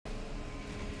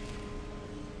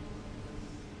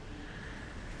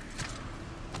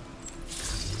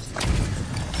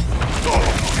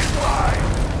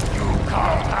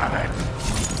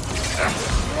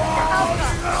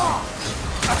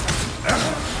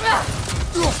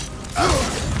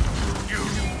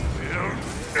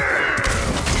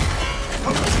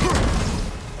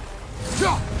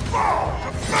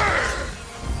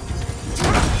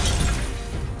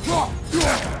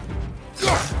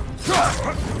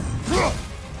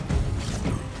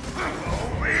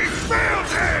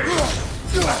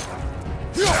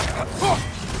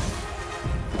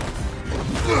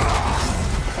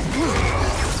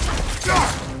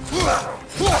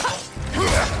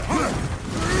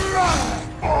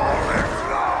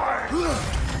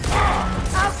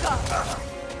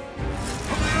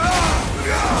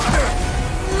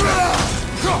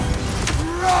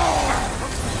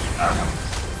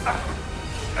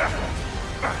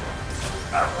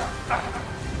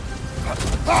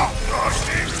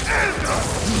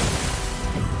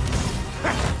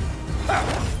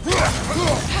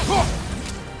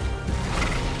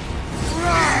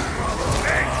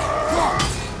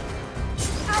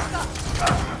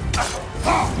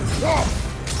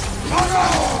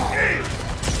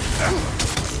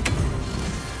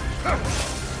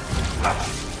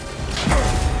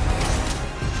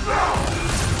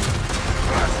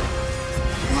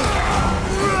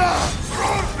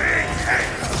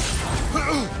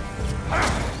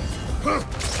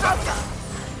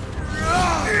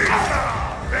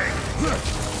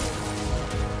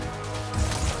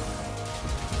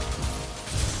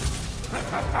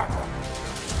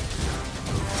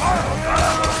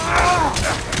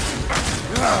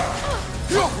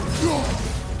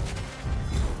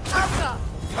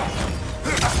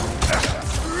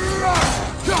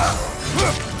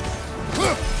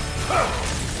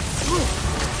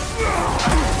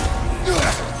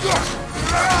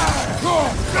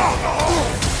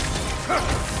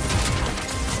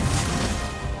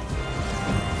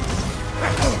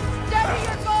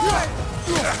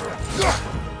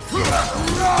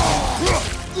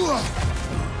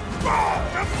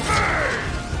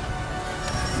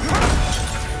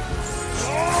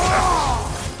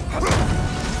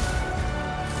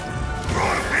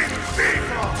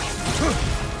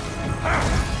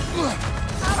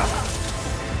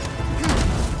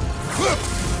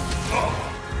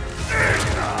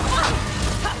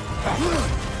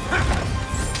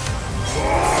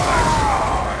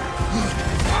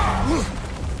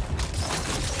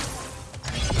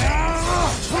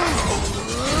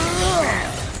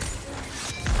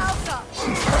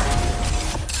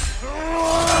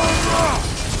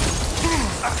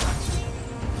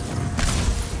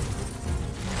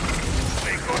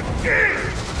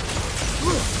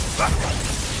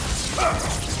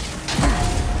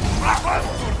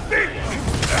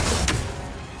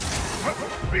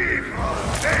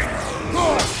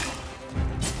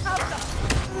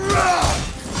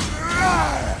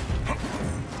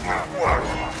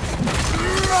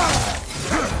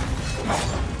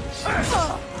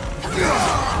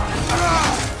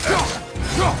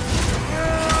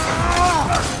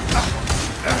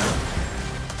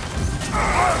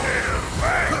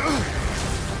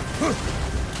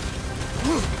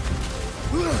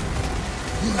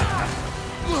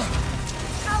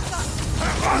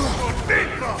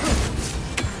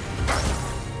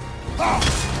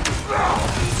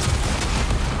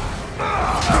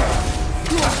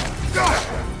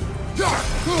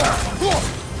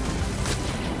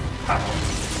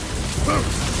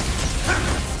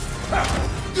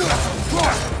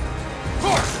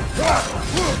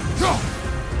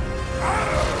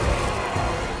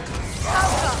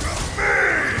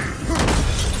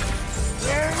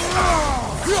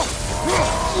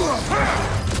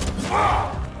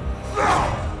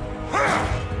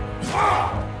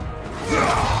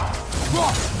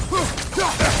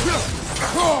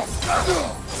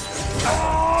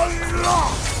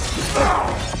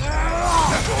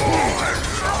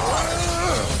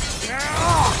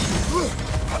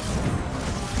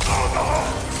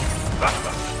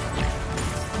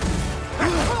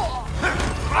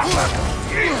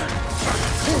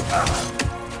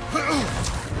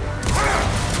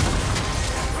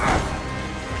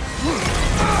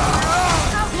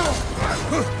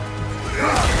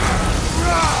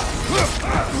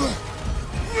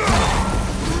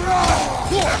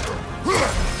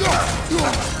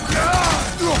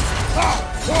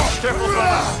Careful,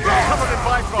 brother. You're covered in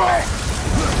Bifrost.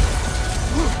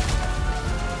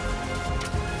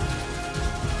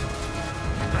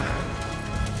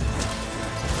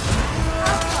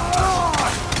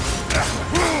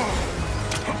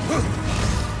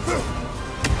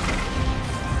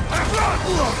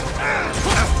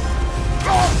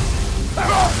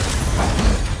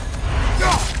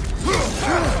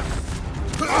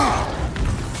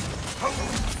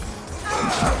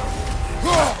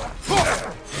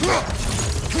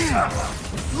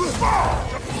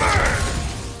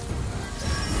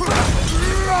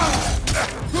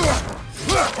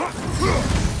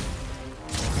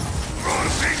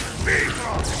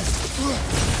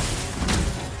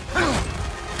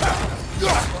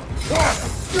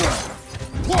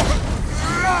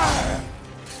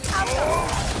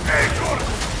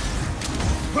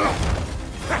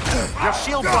 Your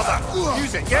shield, brother!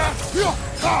 Use it, yeah?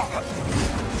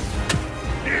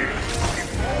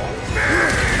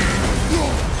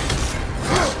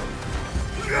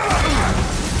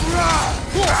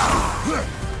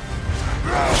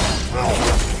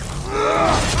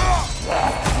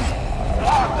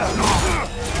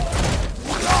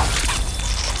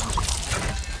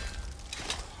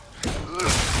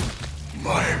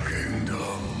 My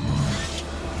kingdom.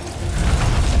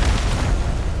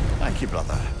 Thank you,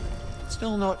 brother.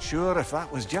 Still not sure if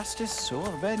that was justice or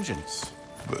vengeance.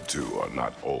 The two are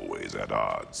not always at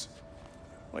odds.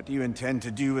 What do you intend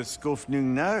to do with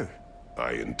Skofnung now?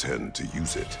 I intend to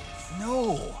use it.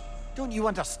 No! Don't you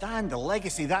understand the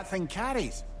legacy that thing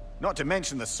carries? Not to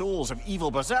mention the souls of evil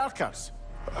berserkers.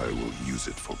 I will use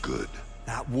it for good.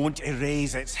 That won't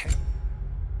erase its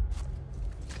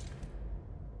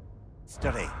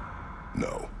history.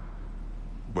 No.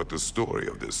 But the story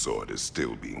of this sword is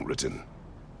still being written.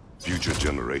 Future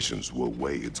generations will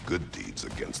weigh its good deeds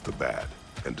against the bad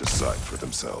and decide for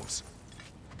themselves.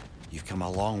 You've come a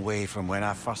long way from when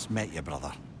I first met you,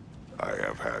 brother. I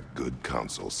have had good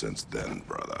counsel since then,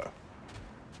 brother.